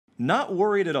Not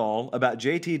worried at all about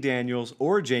JT Daniels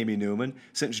or Jamie Newman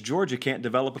since Georgia can't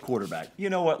develop a quarterback.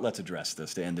 You know what? Let's address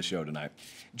this to end the show tonight.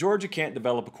 Georgia can't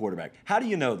develop a quarterback. How do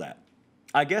you know that?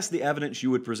 I guess the evidence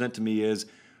you would present to me is,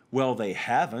 well, they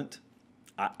haven't.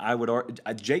 I would argue,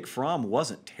 Jake Fromm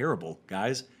wasn't terrible,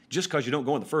 guys. Just because you don't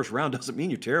go in the first round doesn't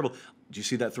mean you're terrible. Did you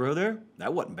see that throw there?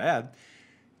 That wasn't bad.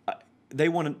 They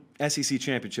won an SEC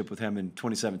championship with him in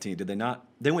 2017, did they not?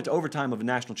 They went to overtime of a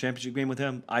national championship game with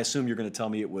him. I assume you're going to tell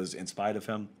me it was in spite of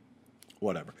him.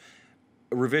 Whatever.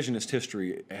 Revisionist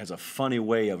history has a funny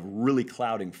way of really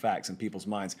clouding facts in people's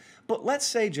minds. But let's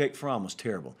say Jake Fromm was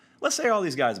terrible. Let's say all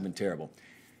these guys have been terrible.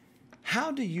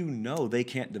 How do you know they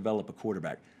can't develop a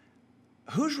quarterback?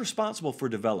 Who's responsible for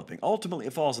developing? Ultimately,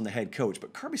 it falls on the head coach,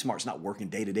 but Kirby Smart's not working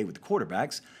day-to-day with the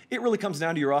quarterbacks. It really comes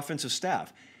down to your offensive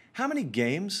staff. How many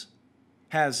games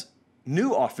has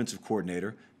new offensive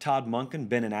coordinator Todd Monken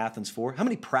been in Athens for? How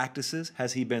many practices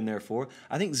has he been there for?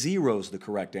 I think zero is the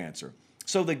correct answer.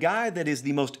 So the guy that is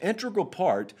the most integral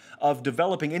part of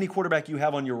developing any quarterback you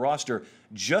have on your roster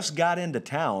just got into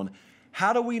town.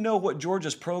 How do we know what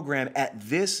Georgia's program at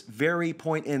this very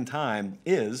point in time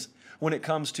is when it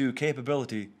comes to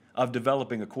capability of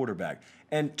developing a quarterback?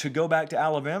 And to go back to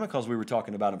Alabama, because we were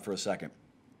talking about him for a second,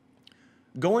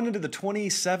 going into the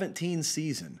 2017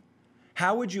 season,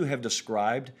 how would you have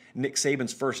described Nick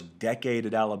Saban's first decade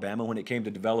at Alabama when it came to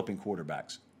developing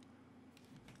quarterbacks?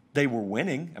 They were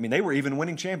winning. I mean, they were even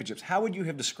winning championships. How would you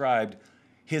have described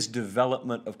his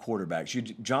development of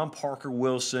quarterbacks? John Parker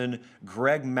Wilson,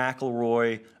 Greg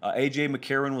McElroy, A.J.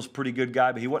 McCarron was a pretty good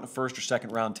guy, but he wasn't a first or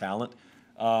second round talent.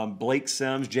 Blake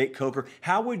Sims, Jake Coker.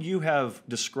 How would you have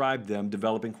described them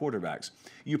developing quarterbacks?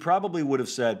 You probably would have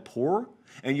said poor,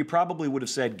 and you probably would have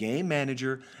said game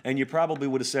manager, and you probably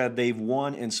would have said they've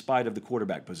won in spite of the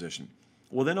quarterback position.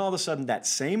 Well, then all of a sudden that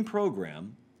same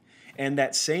program and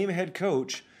that same head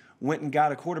coach went and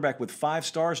got a quarterback with 5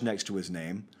 stars next to his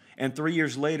name, and 3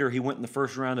 years later he went in the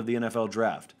first round of the NFL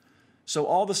draft. So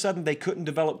all of a sudden they couldn't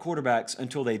develop quarterbacks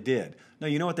until they did. Now,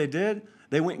 you know what they did?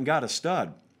 They went and got a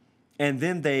stud. And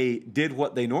then they did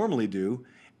what they normally do,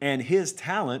 and his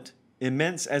talent,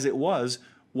 immense as it was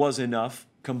enough,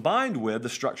 combined with the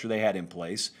structure they had in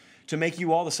place, to make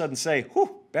you all of a sudden say,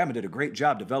 whew, Bama did a great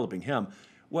job developing him.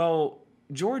 Well,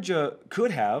 Georgia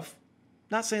could have,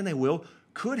 not saying they will,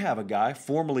 could have a guy,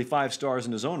 formerly 5 stars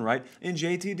in his own right, in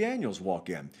JT Daniels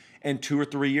walk in. And 2 or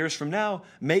 3 years from now,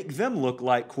 make them look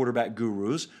like quarterback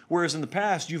gurus, whereas in the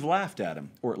past, you've laughed at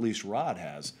him, or at least Rod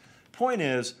has. Point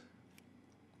is,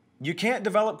 you can't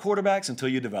develop quarterbacks until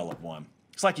you develop one.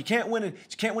 It's like you can't win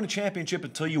a championship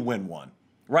until you win one.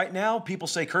 Right now, people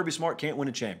say Kirby Smart can't win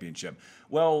a championship.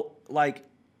 Well, like,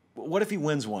 what if he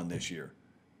wins one this year?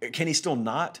 Can he still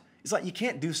not? It's like you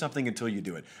can't do something until you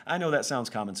do it. I know that sounds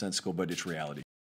commonsensical, but it's reality.